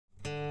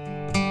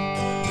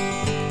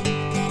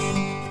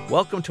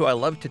Welcome to I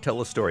Love to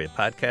Tell a Story, a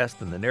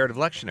podcast in the Narrative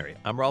Lectionary.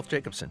 I'm Rolf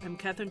Jacobson. I'm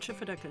Kathryn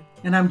Schifferdecker.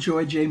 And I'm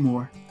Joy J.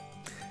 Moore.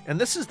 And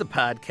this is the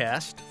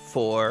podcast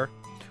for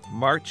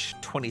March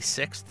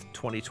 26th,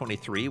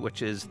 2023,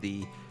 which is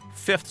the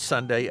fifth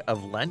Sunday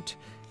of Lent.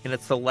 And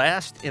it's the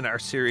last in our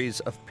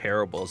series of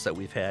parables that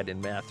we've had in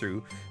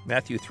Matthew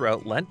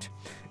throughout Lent.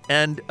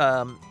 And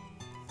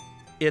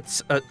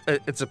it's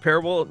a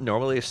parable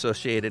normally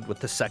associated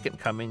with the second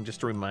coming.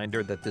 Just a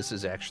reminder that this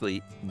is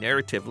actually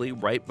narratively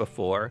right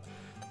before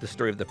the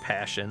story of the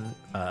Passion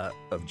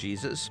of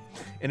Jesus.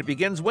 And it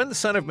begins, when the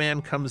Son of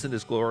Man comes in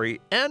his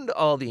glory and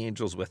all the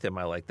angels with him.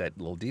 I like that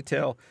little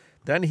detail.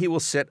 Then he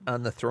will sit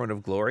on the throne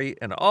of glory,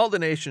 and all the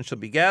nations shall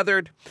be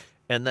gathered.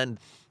 And then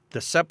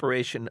the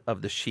separation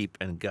of the sheep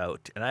and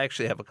goat. And I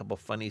actually have a couple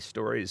funny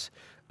stories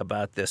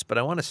about this, but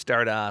I want to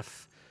start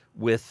off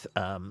with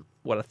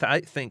what I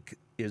think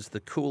is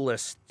the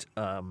coolest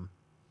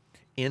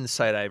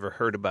insight I ever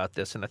heard about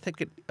this. And I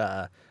think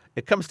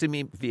it comes to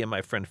me via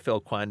my friend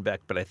Phil Queinbeck,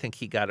 but I think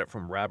he got it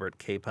from Robert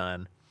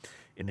Capon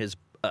in his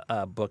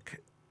book,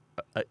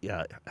 I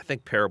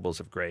think Parables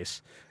of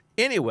Grace.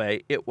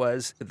 Anyway, it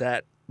was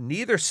that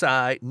neither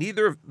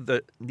of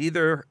the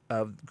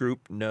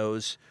group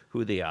knows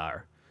who they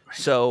are. Right.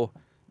 So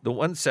the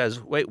one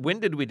says, "Wait, when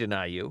did we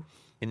deny you?"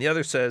 And the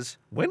other says,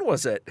 "When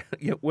was it?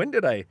 When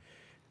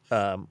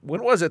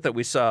was it that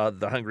we saw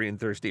the hungry and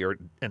thirsty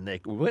and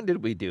naked? When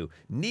did we do?"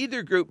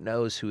 Neither group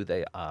knows who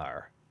they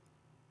are.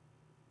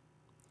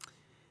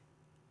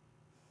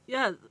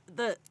 Yeah,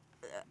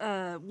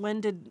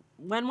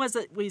 when was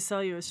it we saw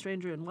you a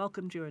stranger and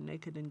welcomed you, or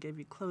naked and gave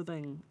you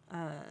clothing?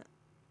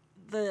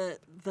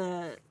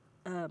 The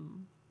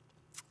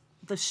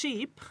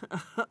sheep,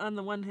 on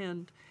the one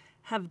hand,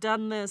 have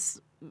done this,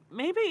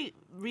 maybe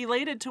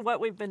related to what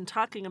we've been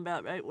talking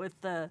about, right?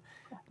 With the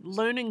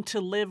learning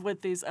to live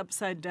with these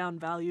upside down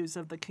values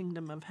of the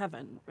kingdom of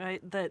heaven,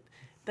 right? That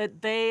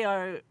they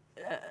are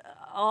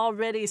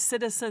already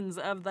citizens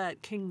of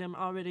that kingdom,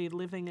 already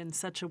living in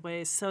such a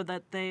way so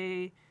that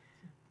they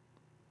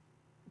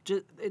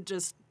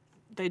just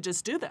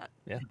do that.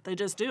 Yeah. They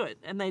just do it,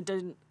 and they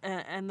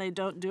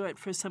don't do it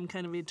for some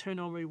kind of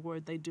eternal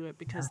reward. They do it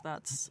because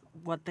that's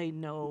what they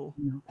know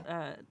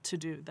to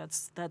do.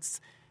 That's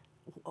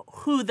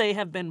who they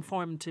have been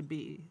formed to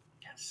be.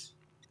 Yes.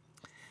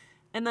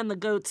 And then the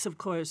goats, of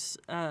course.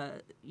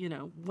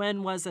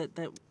 When was it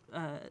that?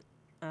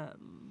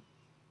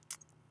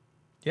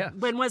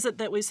 When was it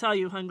that we saw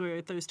you hungry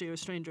or thirsty or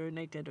stranger or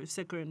naked or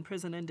sick or in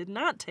prison and did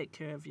not take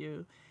care of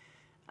you?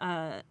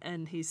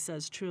 And he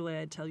says, "Truly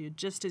I tell you,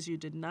 just as you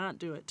did not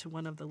do it to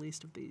one of the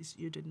least of these,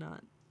 you did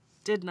not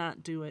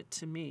do it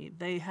to me."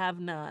 They have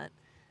not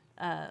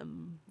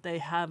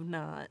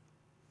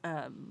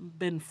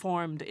been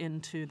formed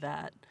into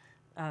that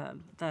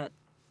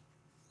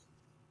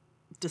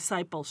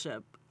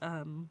discipleship,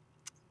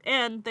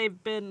 and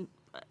they've been.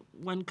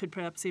 One could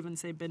perhaps even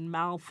say been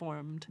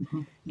malformed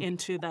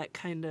into that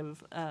kind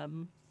of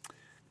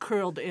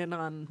curled in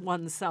on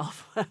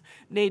oneself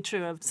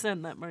nature of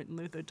sin that Martin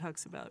Luther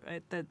talks about,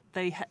 right? That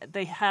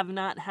they have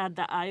not had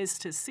the eyes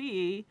to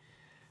see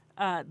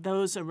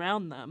those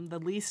around them, the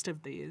least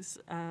of these,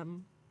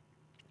 and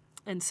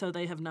so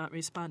they have not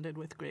responded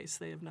with grace.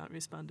 They have not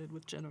responded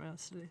with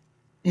generosity.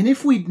 And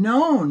if we'd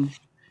known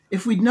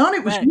it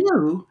was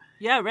you.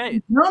 Yeah, right.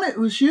 If we'd known it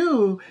was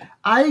you,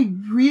 I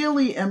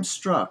really am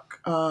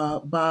struck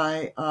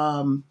by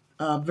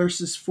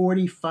verses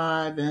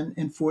 45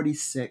 and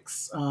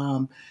 46,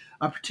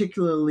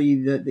 particularly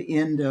the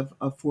end of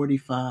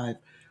 45,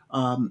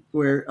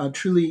 where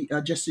truly,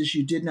 just as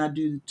you did not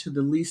do to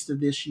the least of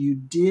this, you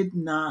did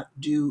not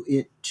do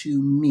it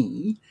to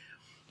me,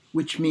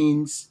 which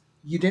means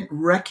you didn't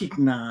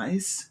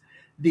recognize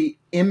the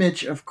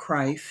image of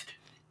Christ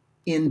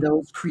in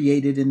those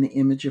created in the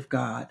image of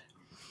God.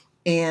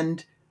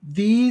 And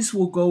these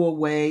will go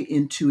away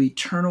into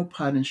eternal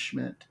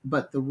punishment,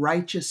 but the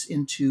righteous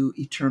into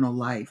eternal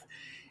life.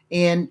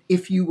 And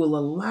if you will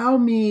allow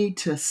me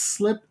to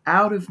slip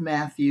out of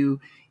Matthew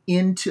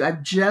into,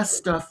 I've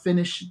just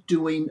finished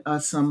doing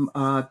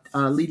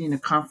leading a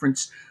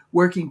conference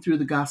working through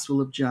the Gospel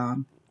of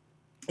John.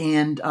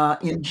 And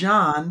in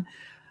John,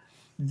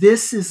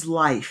 this is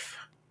life,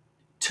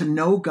 to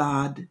know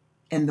God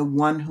and the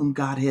one whom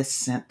God has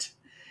sent.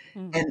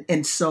 Mm-hmm.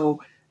 And so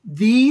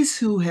these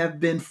who have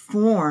been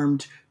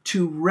formed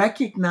to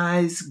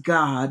recognize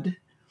God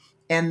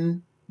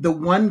and the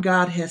one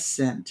God has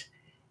sent,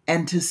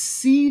 and to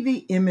see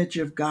the image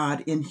of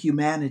God in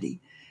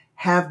humanity,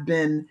 have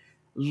been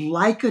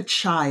like a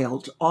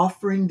child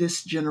offering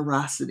this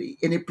generosity.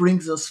 And it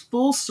brings us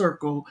full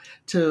circle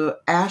to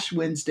Ash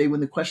Wednesday, when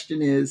the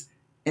question is,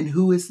 and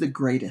who is the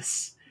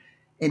greatest?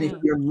 And if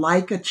you're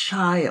like a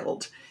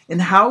child,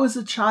 and how is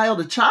a child?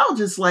 A child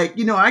is like,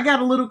 I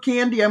got a little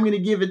candy, I'm going to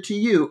give it to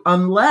you,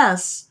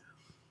 unless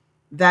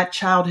that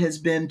child has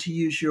been, to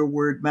use your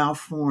word,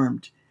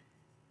 malformed.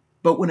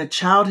 But when a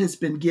child has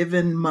been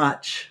given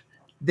much,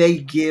 they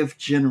give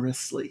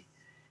generously.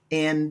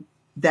 And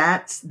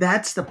that's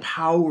the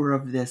power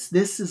of this.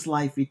 This is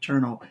life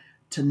eternal,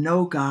 to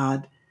know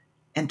God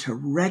and to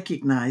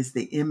recognize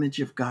the image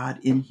of God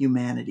in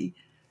humanity,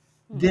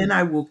 then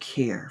I will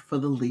care for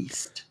the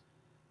least.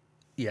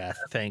 Yeah,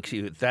 thank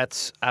you.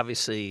 That's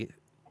obviously,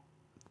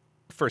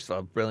 first of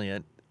all,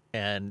 brilliant.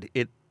 And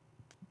it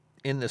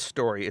in this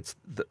story, it's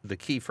the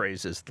key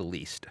phrase is the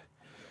least.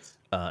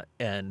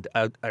 And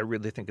I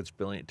really think it's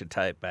brilliant to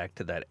tie it back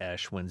to that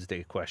Ash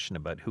Wednesday question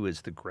about who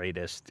is the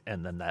greatest,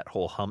 and then that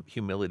whole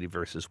humility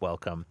versus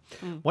welcome.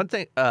 One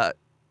thing,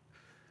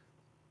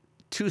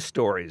 two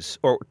stories,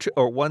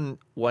 or one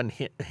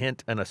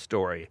hint and a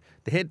story.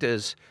 The hint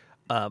is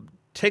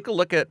take a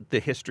look at the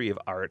history of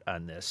art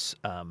on this.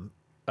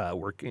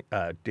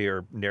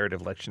 Dear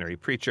narrative lectionary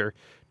preacher,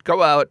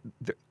 go out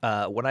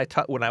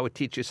when I would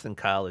teach this in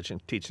college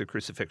and teach the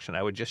crucifixion.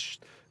 I would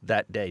just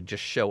that day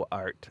just show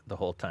art the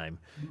whole time,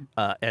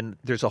 and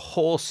there's a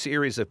whole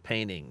series of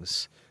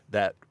paintings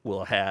that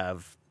will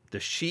have the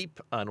sheep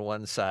on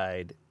one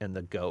side and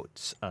the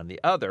goats on the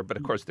other, but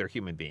of course they're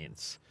human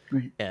beings,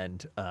 Right.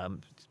 and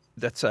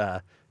that's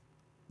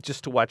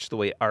just to watch the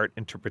way art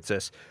interprets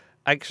this.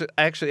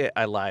 Actually,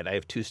 I lied. I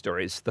have two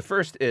stories. The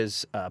first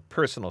is a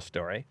personal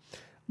story.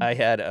 I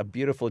had a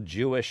beautiful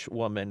Jewish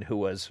woman who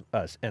was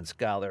and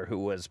scholar who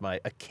was my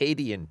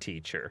Akkadian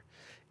teacher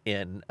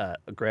in a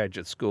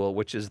graduate school,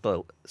 which is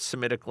the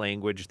Semitic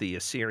language the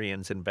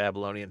Assyrians and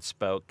Babylonians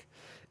spoke.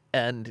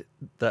 And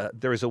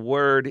there is a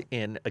word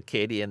in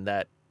Akkadian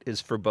that is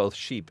for both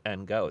sheep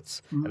and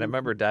goats. And I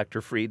remember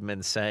Dr.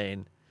 Friedman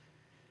saying,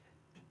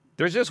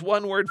 there's just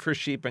one word for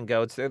sheep and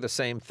goats. They're the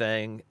same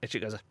thing. And she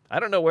goes, I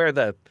don't know where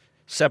the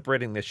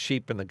separating the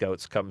sheep and the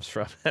goats comes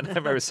from. And I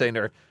remember saying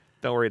to her,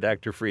 don't worry,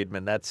 Dr.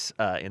 Friedman, that's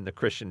in the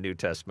Christian New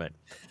Testament.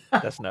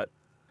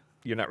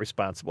 You're not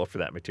responsible for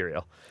that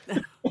material.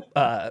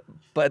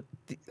 But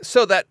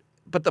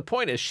the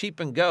point is, sheep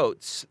and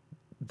goats,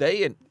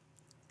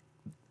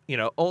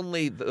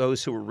 only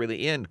those who were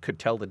really in could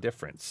tell the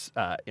difference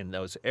in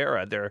those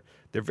era. They're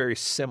very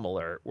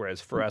similar,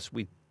 whereas for us,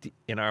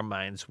 in our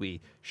minds, we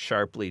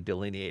sharply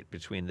delineate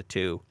between the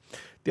two.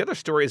 The other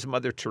story is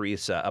Mother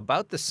Teresa.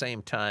 About the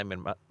same time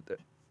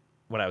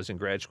when I was in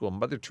grad school,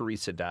 Mother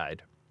Teresa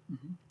died.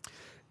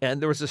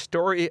 And there was a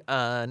story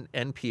on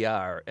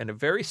NPR, and a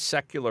very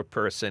secular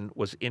person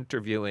was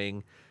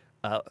interviewing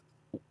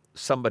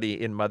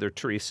somebody in Mother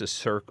Teresa's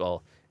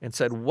circle and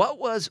said, "What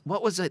was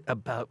it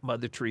about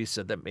Mother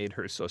Teresa that made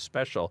her so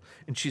special?"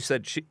 And she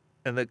said,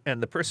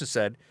 the person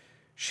said,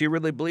 she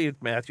really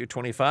believed Matthew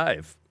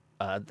 25,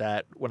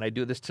 that when I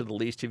do this to the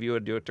least of you, I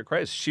do it to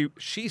Christ.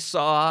 She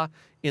saw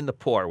in the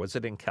poor, was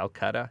it in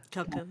Calcutta?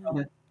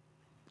 Calcutta.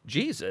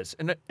 Jesus,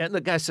 and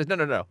the guy said,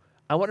 no.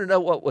 I want to know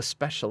what was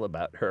special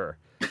about her.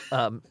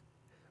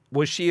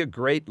 Was she a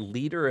great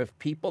leader of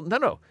people?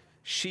 No.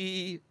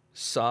 She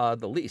saw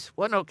the least.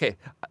 Well, okay.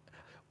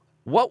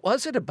 What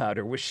was it about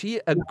her? Was she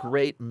a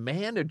great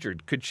manager?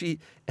 Could she?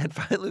 And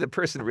finally, the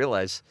person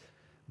realized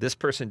this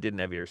person didn't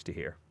have ears to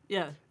hear.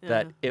 Yeah.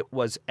 That it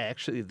was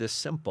actually this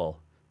simple,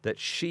 that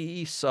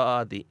she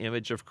saw the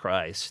image of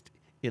Christ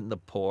in the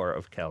poor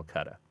of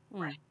Calcutta.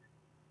 Right.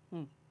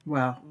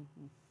 Wow.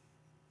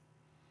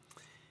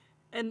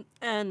 And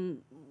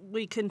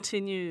we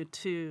continue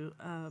to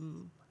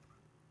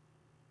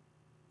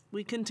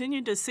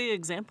see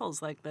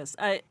examples like this.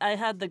 I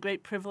had the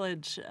great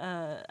privilege.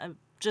 I've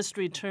just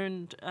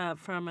returned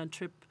from a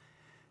trip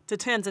to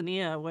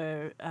Tanzania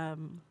where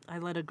I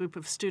led a group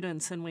of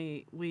students, and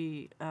we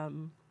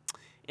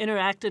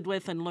interacted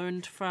with and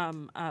learned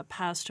from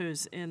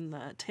pastors in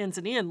the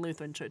Tanzanian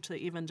Lutheran Church, the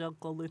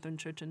Evangelical Lutheran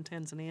Church in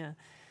Tanzania.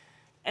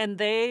 And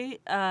they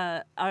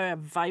are a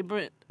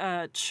vibrant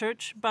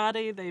church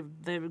body.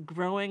 They're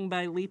growing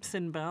by leaps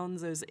and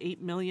bounds. There's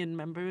 8 million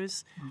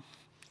members.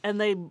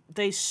 And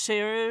they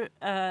share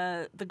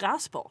the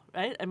gospel,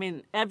 right? I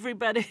mean,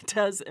 everybody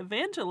does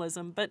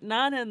evangelism, but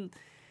not in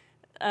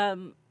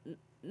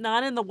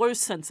the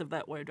worst sense of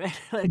that word,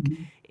 right? Like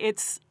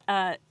it's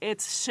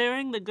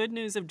sharing the good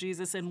news of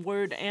Jesus in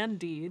word and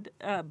deed,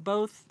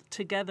 both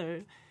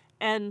together,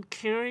 and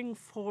caring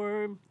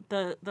for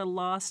the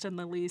lost and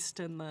the least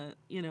and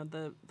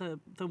the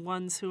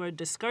ones who are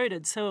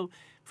discarded. So,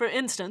 for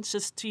instance,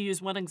 just to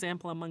use one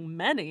example among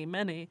many,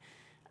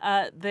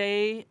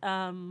 they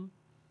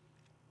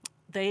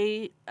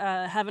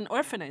have an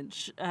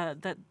orphanage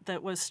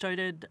that was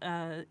started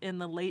in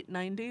the late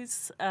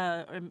 90s,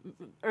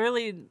 or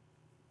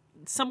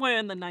somewhere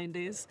in the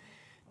 90s,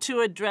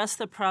 to address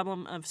the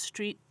problem of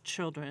street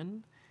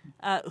children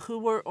who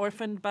were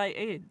orphaned by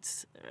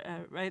AIDS,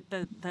 right?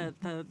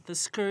 The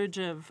scourge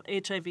of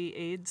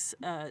HIV/AIDS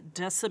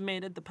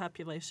decimated the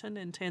population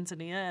in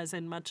Tanzania, as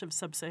in much of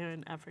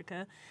sub-Saharan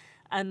Africa,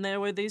 and there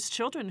were these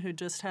children who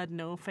just had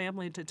no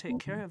family to take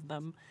care of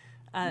them,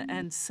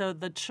 and so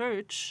the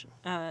church,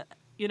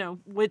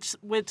 which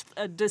with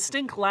a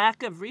distinct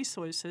lack of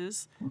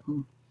resources,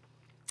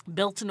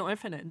 built an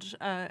orphanage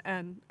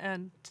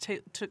and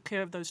took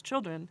care of those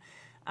children.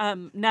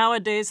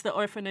 Nowadays, the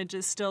orphanage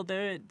is still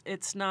there.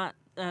 It's not,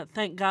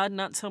 thank God,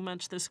 not so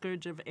much the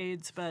scourge of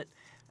AIDS, but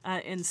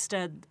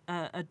instead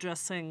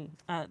addressing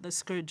the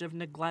scourge of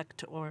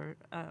neglect or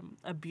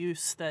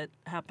abuse that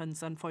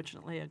happens,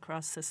 unfortunately,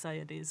 across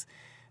societies.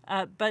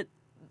 But,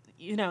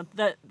 you know,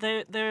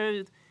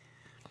 there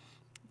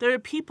are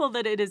people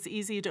that it is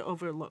easy to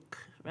overlook,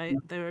 right?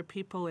 There are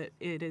people it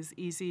is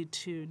easy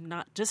to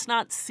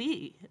not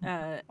see,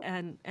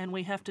 and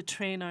we have to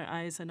train our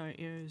eyes and our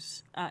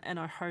ears and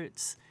our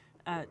hearts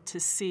to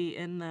see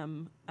in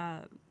them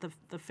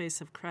the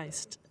face of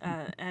Christ.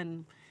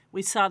 And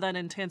we saw that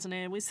in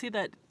Tanzania. We see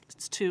that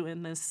too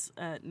in this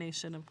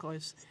nation, of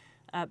course.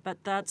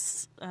 But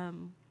that's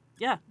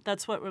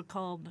what we're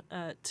called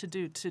to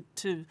do.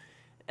 To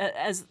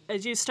as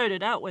you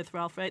started out with,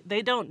 Rolf, right?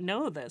 They don't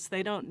know this.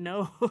 They don't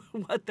know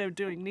what they're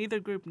doing. Neither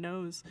group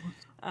knows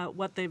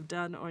what they've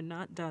done or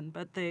not done.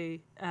 But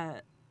they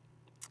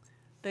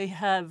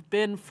have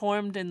been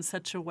formed in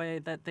such a way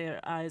that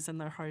their eyes and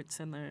their hearts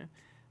and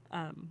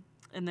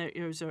their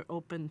ears are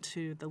open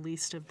to the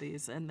least of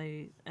these, and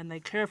they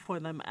care for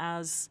them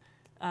as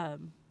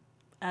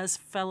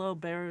fellow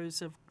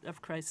bearers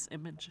of Christ's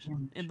image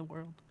in the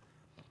world.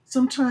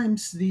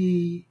 Sometimes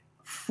the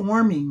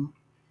forming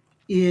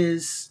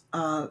is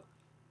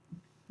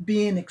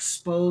being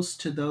exposed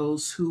to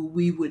those who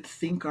we would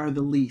think are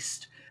the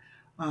least.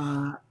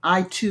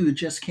 I, too,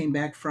 just came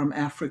back from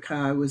Africa.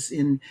 I was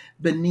in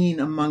Benin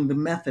among the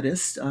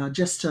Methodists,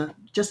 just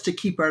to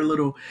keep our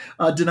little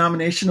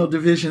denominational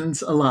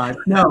divisions alive.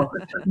 No.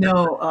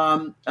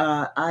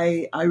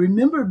 I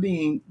remember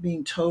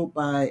being told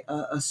by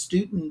a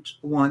student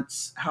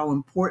once how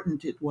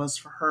important it was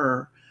for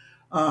her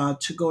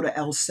to go to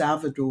El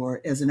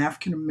Salvador as an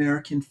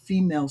African-American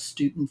female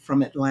student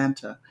from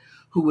Atlanta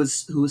who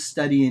was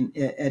studying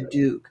at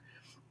Duke.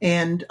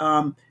 And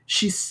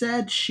she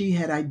said she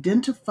had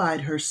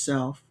identified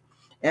herself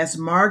as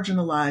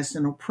marginalized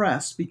and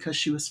oppressed because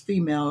she was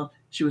female,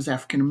 she was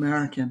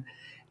African-American.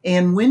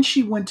 And when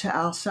she went to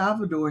El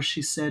Salvador,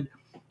 she said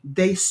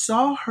they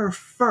saw her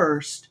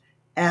first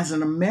as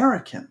an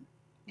American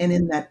and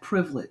in that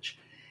privilege.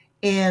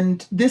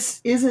 And this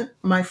isn't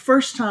my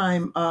first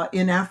time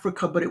in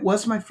Africa, but it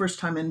was my first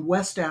time in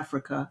West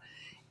Africa.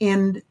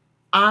 And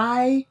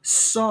I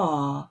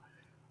saw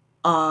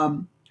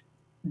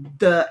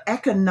the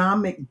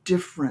economic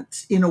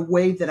difference in a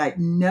way that I'd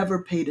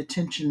never paid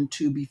attention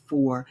to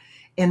before,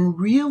 and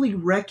really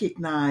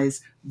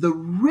recognize the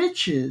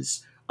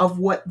riches of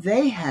what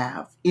they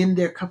have in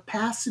their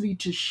capacity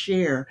to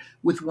share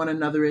with one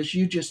another, as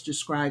you just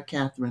described,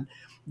 Kathryn,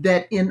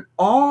 that in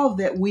all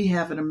that we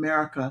have in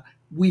America,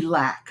 we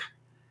lack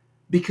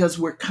because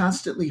we're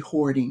constantly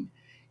hoarding.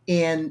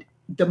 And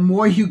the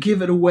more you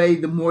give it away,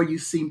 the more you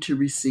seem to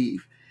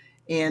receive.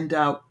 And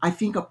I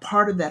think a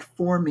part of that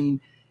forming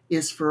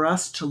is for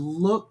us to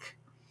look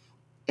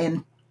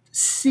and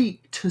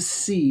seek to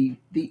see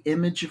the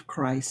image of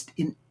Christ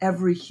in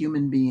every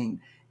human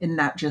being and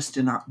not just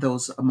in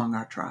those among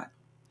our tribe.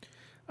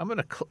 I'm going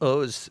to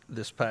close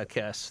this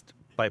podcast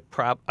by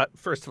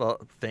first of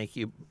all, thank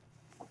you.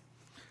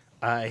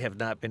 I have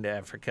not been to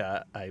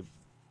Africa. In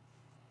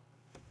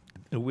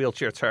a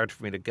wheelchair, it's hard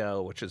for me to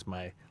go, which is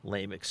my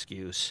lame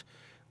excuse.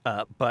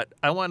 But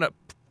I want to,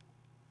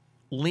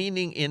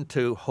 leaning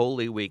into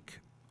Holy Week,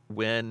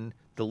 when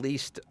the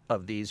least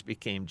of these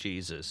became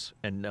Jesus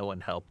and no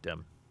one helped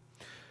him,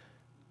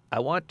 I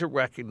want to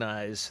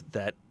recognize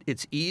that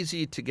it's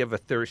easy to give a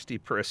thirsty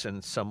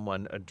person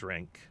someone a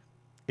drink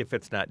if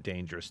it's not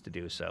dangerous to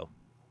do so.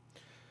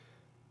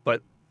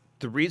 But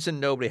the reason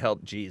nobody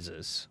helped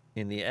Jesus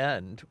in the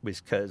end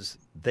was because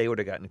they would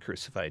have gotten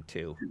crucified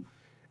too.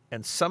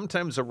 And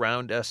sometimes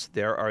around us,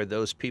 there are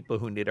those people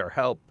who need our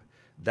help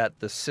that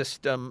the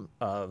system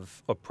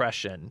of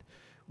oppression,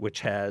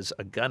 which has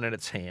a gun in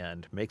its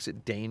hand, makes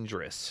it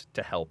dangerous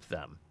to help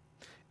them.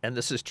 And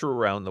this is true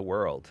around the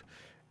world.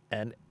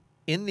 And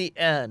in the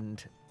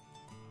end,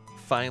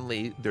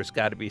 finally, there's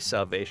got to be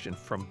salvation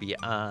from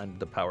beyond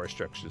the power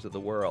structures of the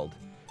world.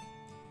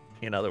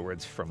 In other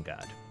words, from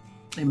God.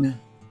 Amen.